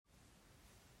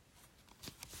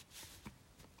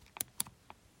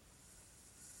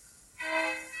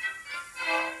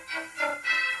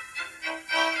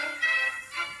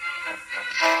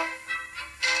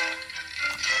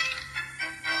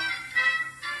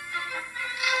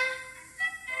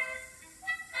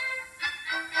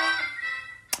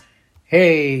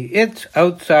Hey, it's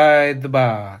Outside the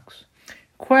Box,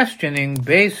 questioning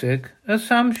basic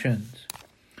assumptions.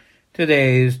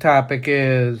 Today's topic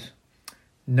is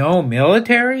no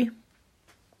military?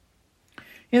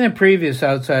 In a previous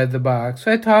Outside the Box,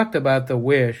 I talked about the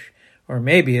wish, or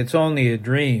maybe it's only a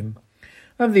dream,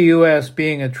 of the U.S.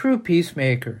 being a true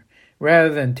peacemaker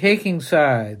rather than taking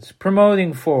sides,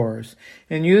 promoting force,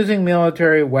 and using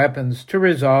military weapons to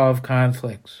resolve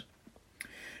conflicts.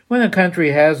 When a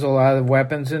country has a lot of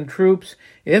weapons and troops,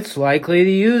 it's likely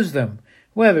to use them,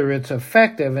 whether it's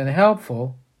effective and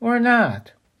helpful or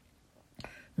not.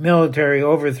 Military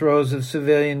overthrows of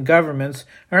civilian governments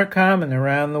are common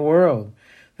around the world.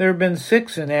 There have been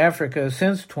 6 in Africa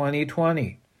since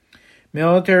 2020.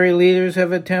 Military leaders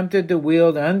have attempted to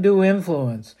wield undue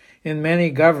influence in many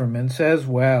governments as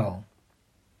well.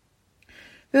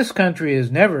 This country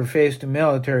has never faced a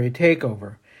military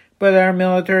takeover, but our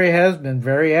military has been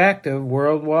very active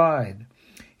worldwide.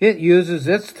 It uses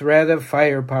its threat of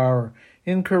firepower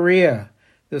in Korea,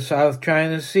 the South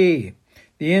China Sea,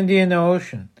 the Indian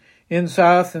Ocean, in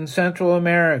South and Central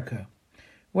America.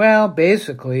 Well,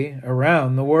 basically,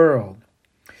 around the world.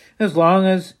 As long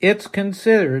as it's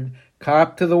considered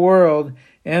cop to the world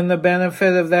and the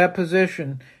benefit of that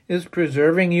position is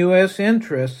preserving U.S.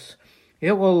 interests,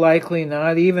 it will likely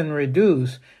not even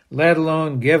reduce, let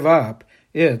alone give up,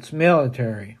 its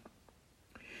military.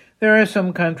 There are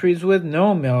some countries with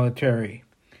no military,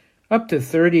 up to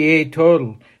 38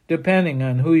 total, depending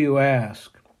on who you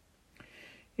ask.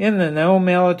 In the no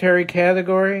military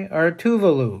category are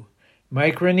Tuvalu,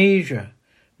 Micronesia,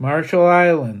 Marshall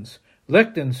Islands,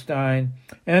 Liechtenstein,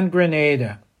 and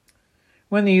Grenada.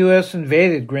 When the U.S.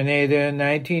 invaded Grenada in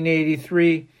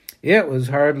 1983, it was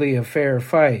hardly a fair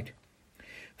fight.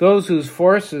 Those whose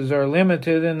forces are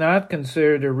limited and not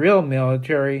considered a real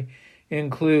military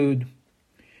include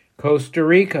Costa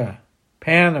Rica,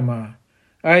 Panama,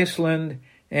 Iceland,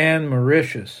 and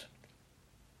Mauritius.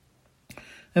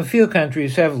 A few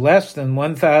countries have less than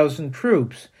 1,000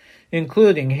 troops,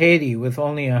 including Haiti with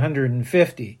only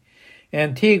 150,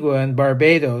 Antigua and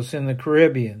Barbados in the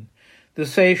Caribbean, the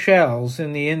Seychelles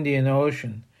in the Indian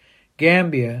Ocean,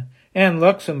 Gambia, and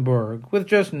Luxembourg with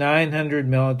just 900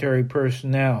 military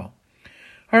personnel,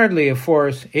 hardly a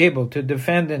force able to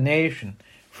defend a nation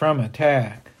from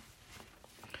attack.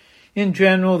 In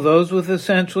general, those with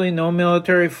essentially no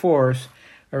military force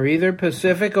are either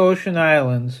Pacific Ocean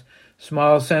islands,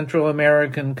 small Central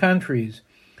American countries,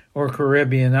 or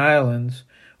Caribbean islands,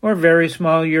 or very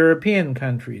small European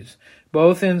countries,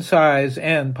 both in size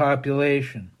and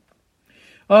population.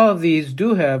 All of these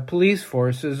do have police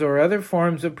forces or other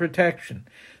forms of protection,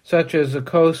 such as the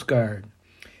Coast Guard.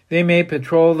 They may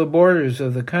patrol the borders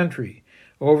of the country,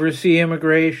 oversee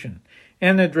immigration,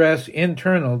 and address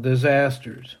internal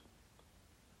disasters.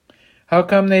 How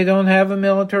come they don't have a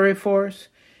military force?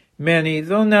 Many,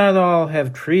 though not all,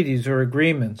 have treaties or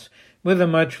agreements with a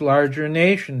much larger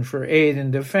nation for aid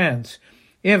and defense,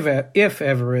 if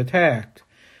ever attacked.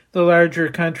 The larger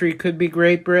country could be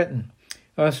Great Britain,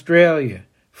 Australia,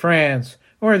 France,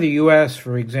 or the U.S.,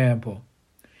 for example.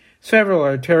 Several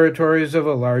are territories of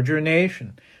a larger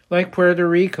nation, like Puerto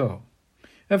Rico.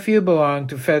 A few belong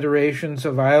to federations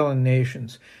of island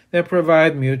nations that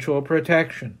provide mutual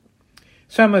protection.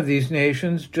 Some of these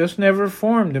nations just never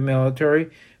formed a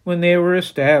military when they were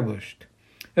established.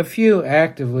 A few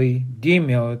actively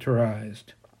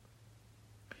demilitarized.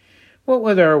 What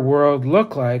would our world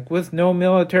look like with no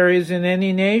militaries in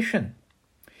any nation?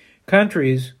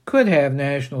 Countries could have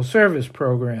national service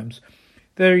programs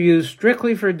that are used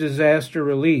strictly for disaster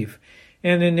relief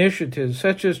and initiatives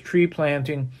such as tree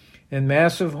planting and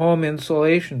massive home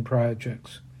insulation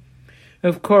projects.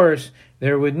 Of course,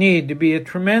 there would need to be a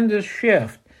tremendous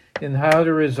shift in how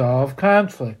to resolve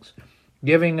conflicts,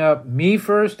 giving up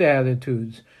me-first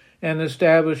attitudes and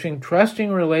establishing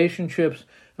trusting relationships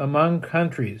among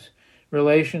countries,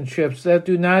 relationships that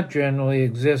do not generally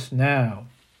exist now.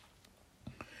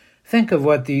 Think of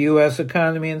what the U.S.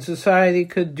 economy and society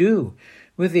could do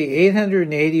with the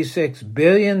 $886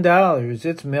 billion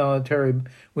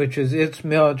which is its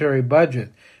military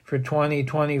budget for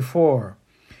 2024,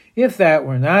 if that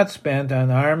were not spent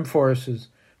on armed forces,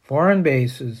 foreign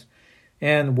bases,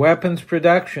 and weapons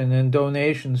production and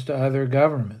donations to other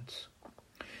governments.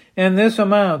 And this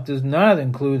amount does not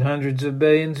include hundreds of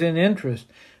billions in interest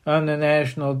on the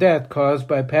national debt caused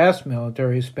by past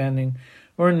military spending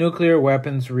or nuclear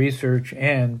weapons research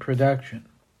and production.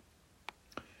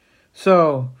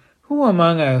 So, who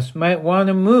among us might want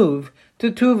to move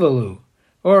to Tuvalu,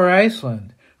 or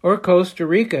Iceland, or Costa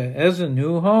Rica as a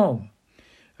new home?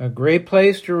 A great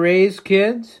place to raise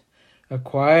kids? A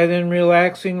quiet and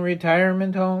relaxing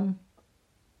retirement home?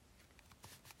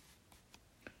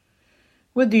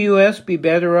 Would the U.S. be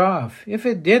better off if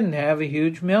it didn't have a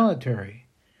huge military?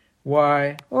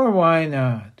 Why or why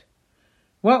not?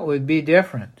 What would be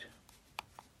different?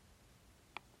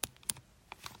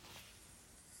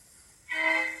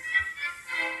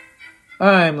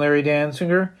 I'm Larry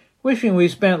Danziger, wishing we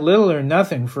spent little or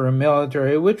nothing for a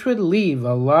military which would leave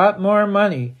a lot more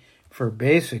money for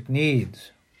basic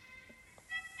needs.